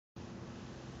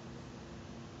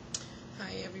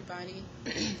Hi everybody,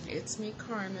 it's me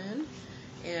Carmen,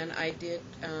 and I did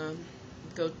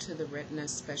go to the Retina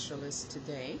Specialist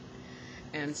today,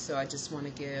 and so I just want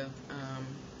to give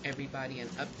everybody an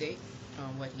update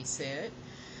on what he said.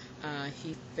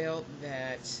 He felt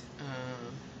that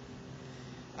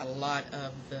a lot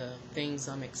of the things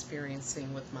I'm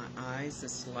experiencing with my eyes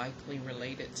is likely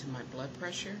related to my blood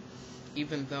pressure.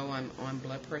 Even though I'm on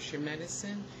blood pressure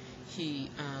medicine, he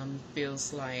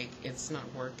feels like it's not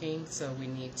working, so we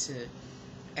need to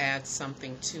add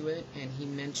something to it. And he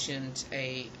mentioned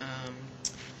a,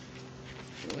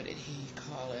 what did he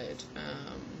call it?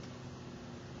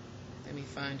 Let me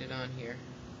find it on here.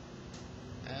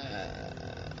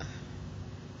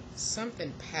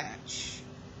 Something patch.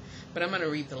 But I'm going to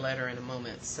read the letter in a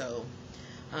moment. So,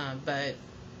 but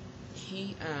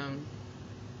he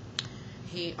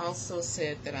also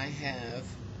said that I have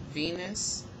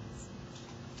Venous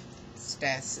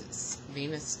Stasis,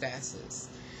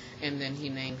 and then he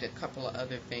named a couple of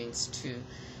other things too.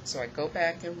 So I go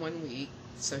back in 1 week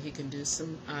so he can do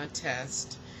some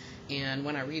tests, and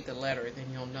when I read the letter, then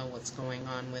you'll know what's going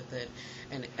on with it.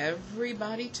 And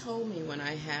everybody told me when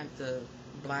I had the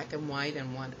black and white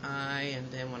in one eye, and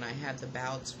then when I had the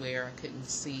bouts where I couldn't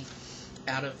see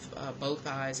out of both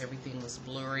eyes, everything was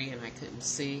blurry and I couldn't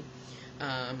see.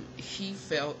 He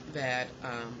felt that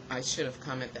I should have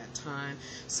come at that time.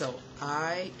 So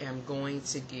I am going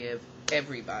to give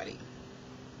everybody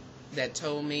that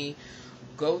told me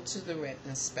go to the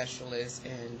Retina Specialist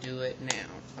and do it now.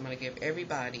 I'm going to give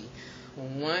everybody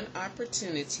one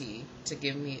opportunity to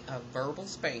give me a verbal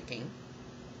spanking.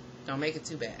 Don't make it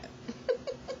too bad.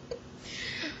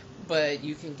 But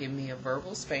you can give me a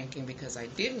verbal spanking because I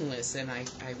didn't listen. I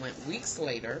went weeks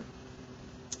later.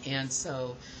 And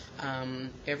so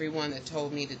everyone that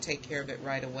told me to take care of it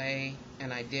right away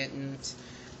and I didn't,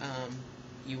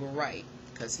 you were right,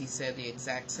 because he said the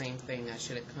exact same thing. I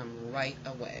should have come right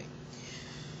away.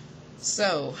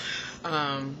 So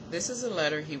this is a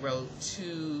letter he wrote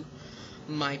to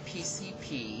my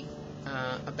PCP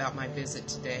about my visit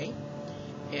today.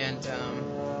 And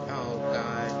oh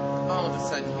God, all of a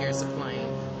sudden here's a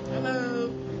plane. Hello.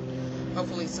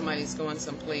 Hopefully somebody's going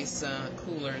someplace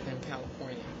cooler than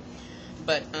California.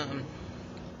 But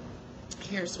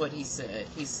here's what he said.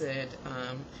 He said,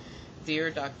 Dear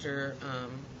Doctor,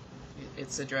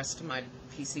 it's addressed to my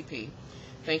PCP.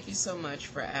 Thank you so much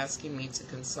for asking me to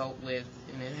consult with,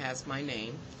 and it has my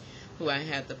name, who I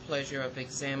had the pleasure of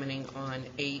examining on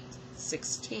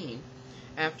 8/16.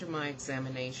 After my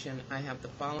examination, I have the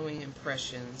following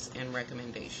impressions and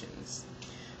recommendations.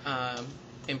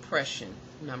 Impression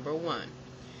number 1.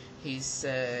 He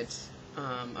said,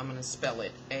 I'm going to spell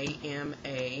it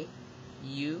Amaurosis.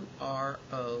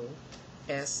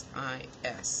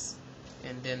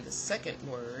 And then the second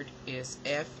word is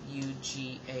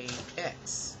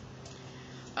Fugax.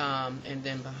 And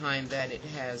then behind that it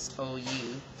has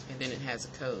OU, and then it has a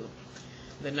code.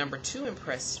 The number 2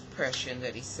 impression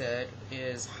that he said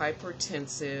is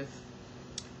Hypertensive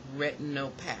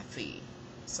Retinopathy.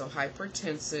 So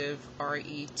hypertensive,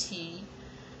 Retinopathy,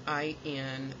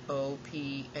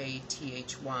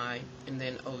 and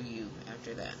then OU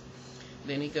after that.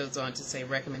 Then he goes on to say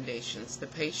recommendations. The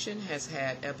patient has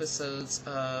had episodes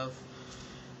of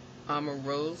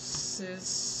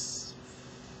Amaurosis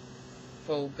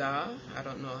Fugax, I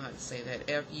don't know how to say that,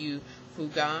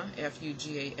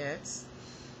 Fugax.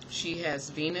 She has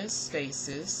venous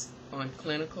stasis on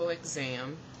clinical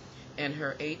exam, and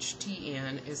her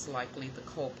HTN is likely the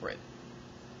culprit.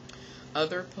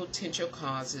 Other potential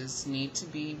causes need to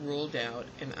be ruled out,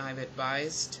 and I've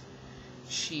advised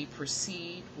she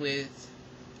proceed with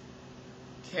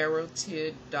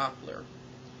carotid Doppler,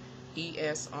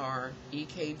 ESR,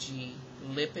 EKG,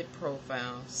 lipid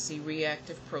profile,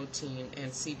 C-reactive protein,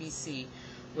 and CBC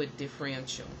with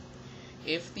differential.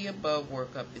 If the above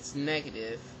workup is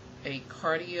negative, a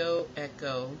cardio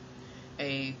echo,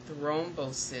 a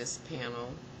thrombosis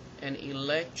panel, an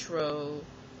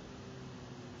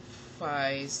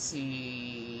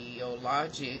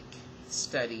electrophysiologic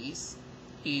studies,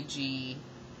 e.g.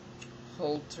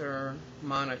 Holter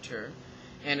monitor,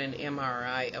 and an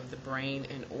MRI of the brain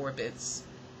and orbits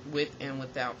with and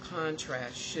without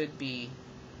contrast should be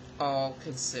all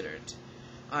considered.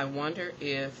 I wonder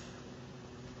if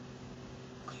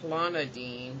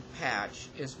clonidine patch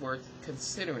is worth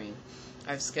considering.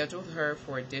 I've scheduled her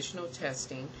for additional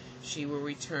testing. She will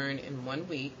return in 1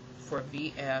 week for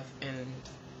VF and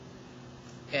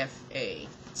FA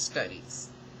studies,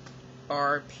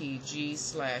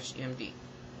 RPG/MD.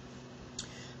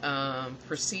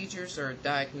 Procedures or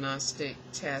diagnostic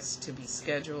tests to be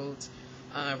scheduled.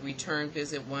 Return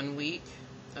visit 1 week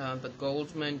the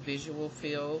Goldman visual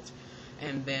field,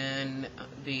 and then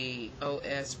the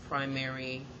OS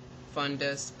primary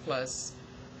fundus plus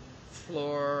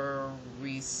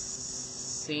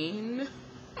fluorescein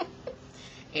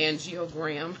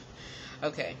angiogram.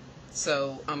 Okay,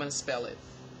 so I'm going to spell it.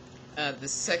 The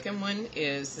second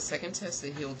test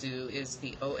that he'll do is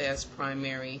the OS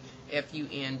primary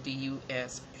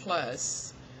FUNDUS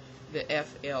plus the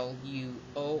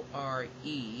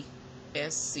FLUORESCEIN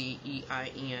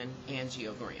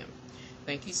angiogram.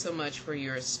 Thank you so much for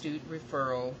your astute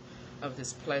referral of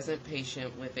this pleasant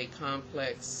patient with a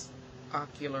complex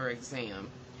ocular exam.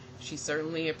 She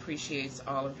certainly appreciates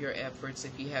all of your efforts.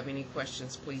 If you have any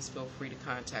questions, please feel free to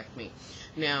contact me.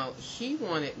 Now, he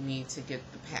wanted me to get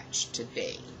the patch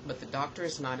today, but the doctor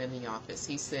is not in the office.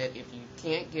 He said, if you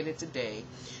can't get it today,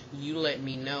 you let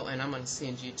me know, and I'm going to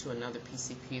send you to another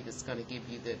PCP that's going to give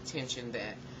you the attention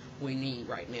that we need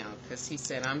right now. Because he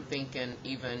said, I'm thinking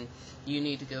even you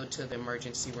need to go to the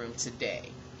emergency room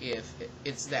today if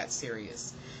it's that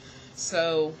serious.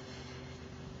 So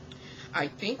I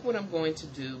think what I'm going to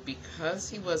do, because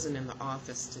he wasn't in the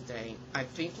office today, I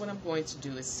think what I'm going to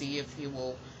do is see if he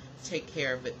will take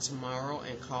care of it tomorrow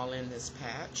and call in this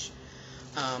patch.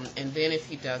 And then if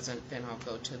he doesn't, then I'll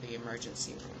go to the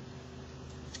emergency room.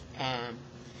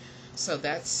 So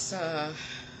that's the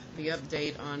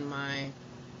update on my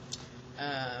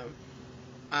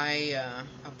eye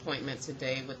appointment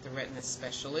today with the Retina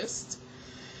Specialist.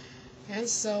 And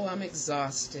so I'm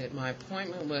exhausted. My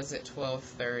appointment was at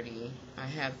 12:30. I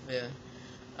have the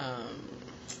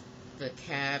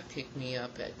cab pick me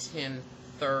up at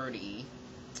 10:30.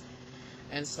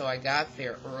 And so I got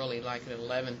there early, like at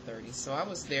 11:30. So I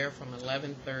was there from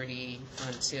 11:30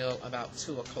 until about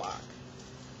 2 o'clock.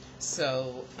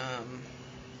 So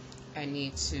I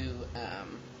need to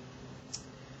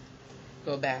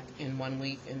go back in 1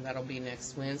 week, and that'll be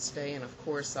next Wednesday. And of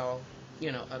course I'll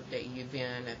update you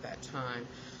then at that time.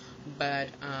 But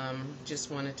just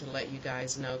wanted to let you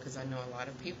guys know, because I know a lot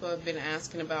of people have been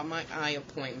asking about my eye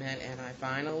appointment, and I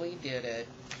finally did it.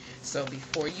 So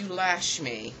before you lash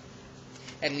me,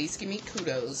 at least give me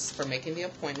kudos for making the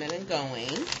appointment and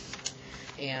going.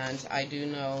 And I do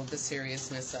know the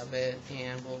seriousness of it,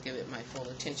 and will give it my full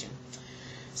attention.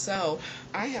 So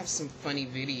I have some funny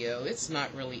video. It's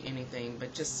not really anything,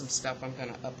 but just some stuff I'm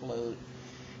going to upload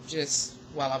just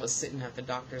while I was sitting at the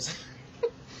doctor's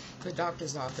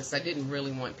office. I didn't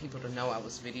really want people to know I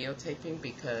was videotaping,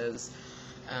 because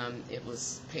it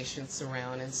was patients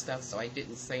around and stuff, so I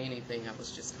didn't say anything. I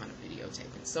was just kind of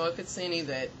videotaping. So if it's any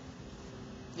that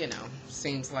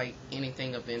seems like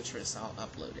anything of interest, I'll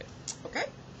upload it. Okay?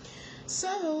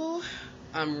 So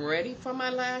I'm ready for my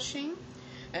lashing,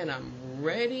 and I'm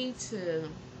ready to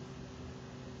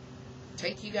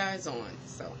take you guys on.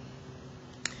 So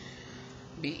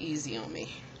be easy on me.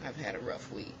 I've had a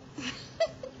rough week.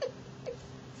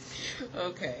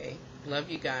 Okay.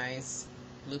 Love you guys.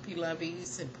 Loopy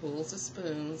lovies and pools of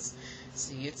spoons.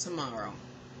 See you tomorrow.